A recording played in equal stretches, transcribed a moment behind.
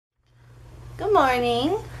Good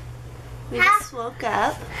morning. We just woke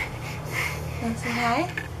up. Want to say hi?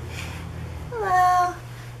 Hello.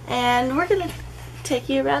 And we're going to take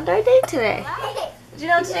you around our day today. Did you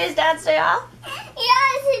know today's Dad's day off?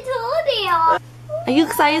 Yes, he told you. Are you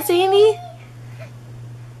excited, Sandy?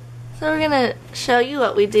 So we're going to show you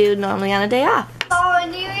what we do normally on a day off. Oh,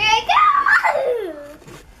 here I go.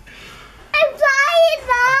 I'm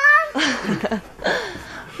flying, Mom.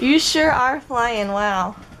 You sure are flying,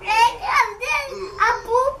 wow. A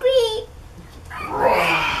poopy.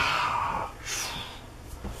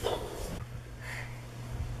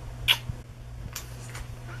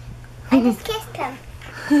 I just kissed him.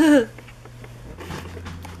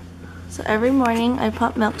 So every morning I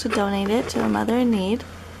pump milk to donate it to a mother in need,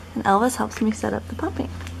 and Elvis helps me set up the pumping.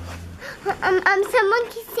 Someone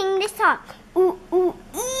can sing this song. Ooh, ooh,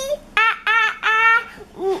 ee, ah, ah, ah.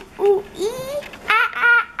 Ooh, ooh, ee, ah,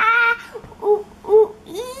 ah, ah. Ooh, ooh,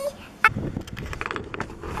 ee.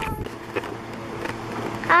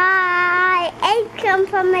 Eggs come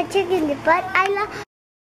from my chicken's butt. I love.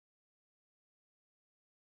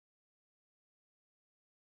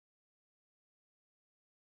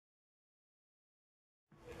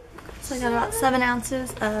 So I got about 7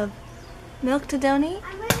 ounces of milk to donate,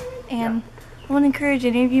 and I want to encourage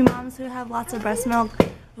any of you moms who have lots of breast milk,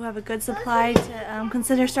 who have a good supply, to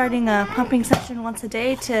consider starting a pumping session once a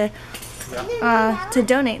day to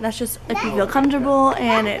donate. That's just if you feel comfortable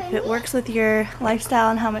and if it works with your lifestyle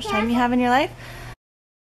and how much time you have in your life.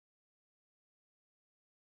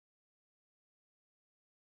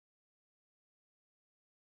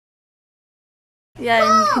 Yeah,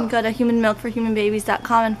 and you can go to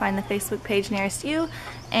humanmilkforhumanbabies.com and find the Facebook page nearest you.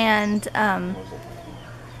 And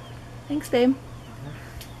thanks, babe.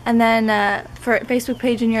 And then for Facebook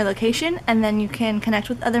page in your location, and then you can connect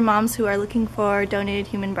with other moms who are looking for donated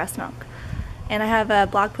human breast milk. And I have a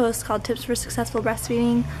blog post called Tips for Successful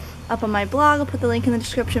Breastfeeding up on my blog. I'll put the link in the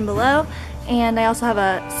description below. And I also have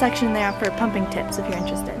a section there for pumping tips if you're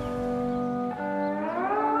interested.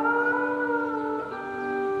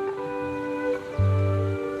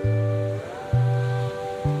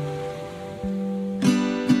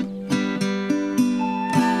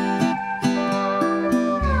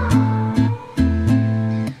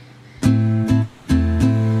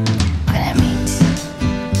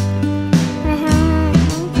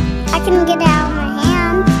 I can get it out of my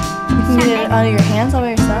hands. You can get it out of your hands all by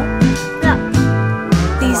yourself?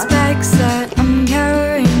 These bags that I'm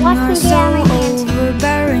carrying are so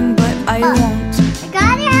overbearing, but I won't I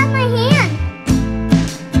got it out of my hand.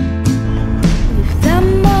 leave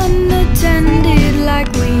them unattended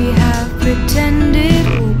like we have pretended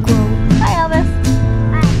will grow. Hi, Elvis.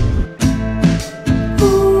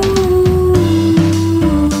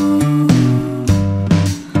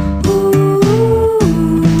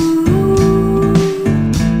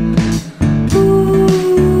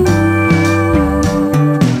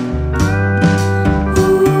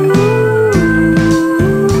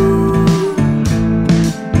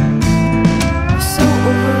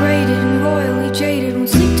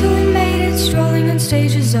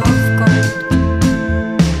 Stages of gold.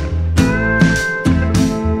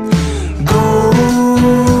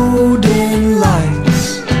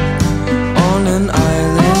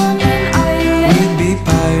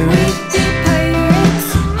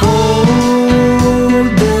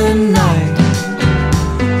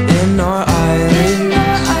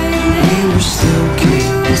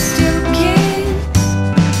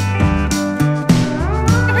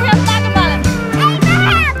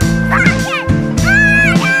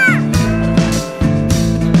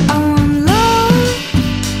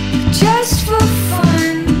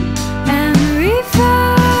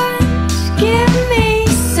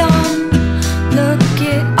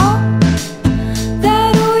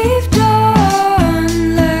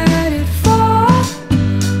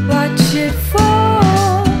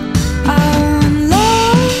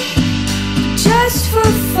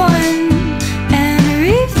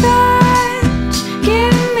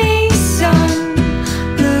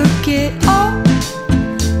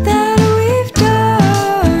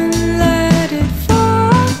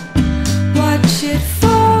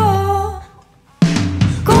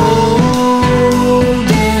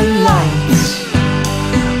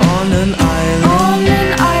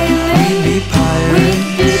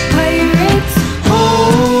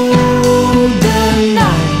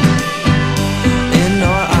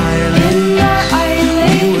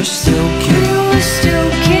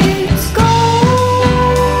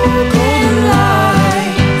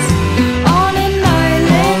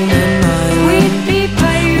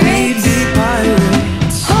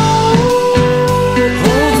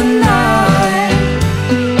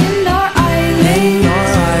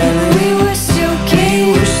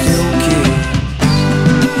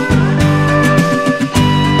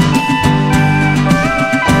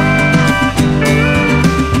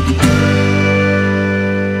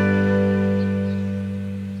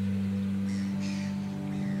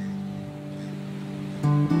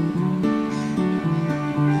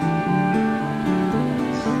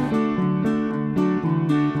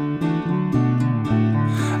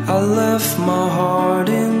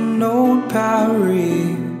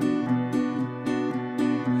 Paris.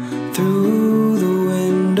 Through the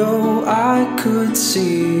window I could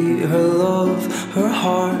see her love, her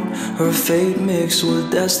heart, her fate mixed with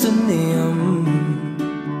destiny.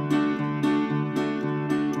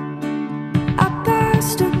 I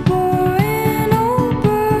passed a boy in Old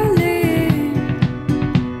Berlin.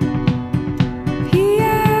 He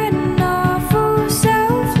had an awful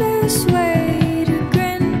selfless way to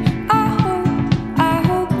grin. I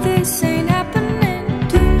hope this ain't happening.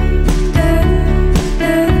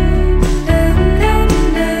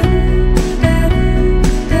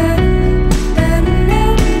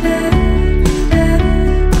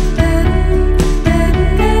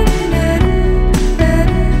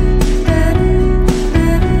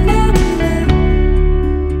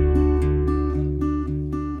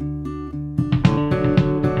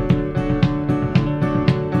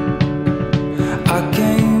 I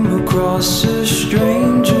came across a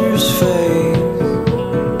stranger's face.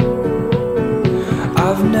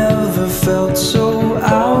 I've never felt so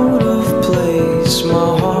out of place.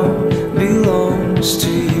 My heart belongs to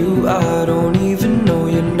you. I don't even know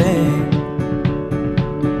your name.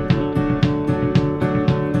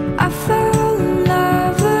 I fell in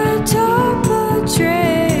love atop a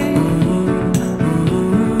train.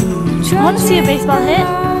 I want to see a baseball hit.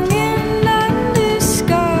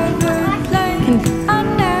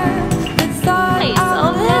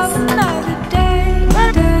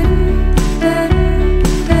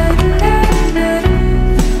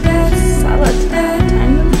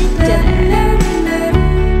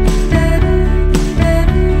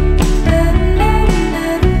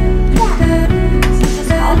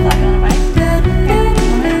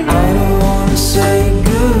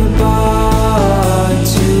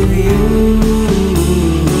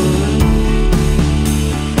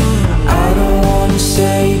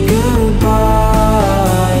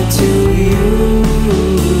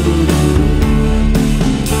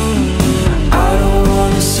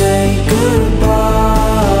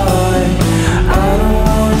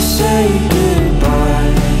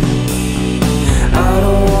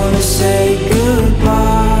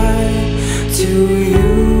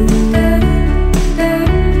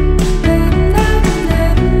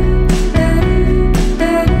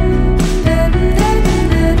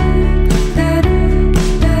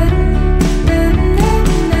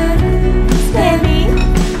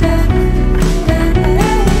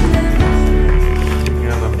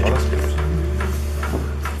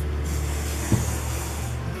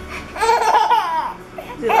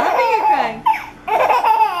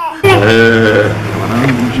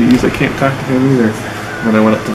 Jeez, I can't talk to him either. When I went up to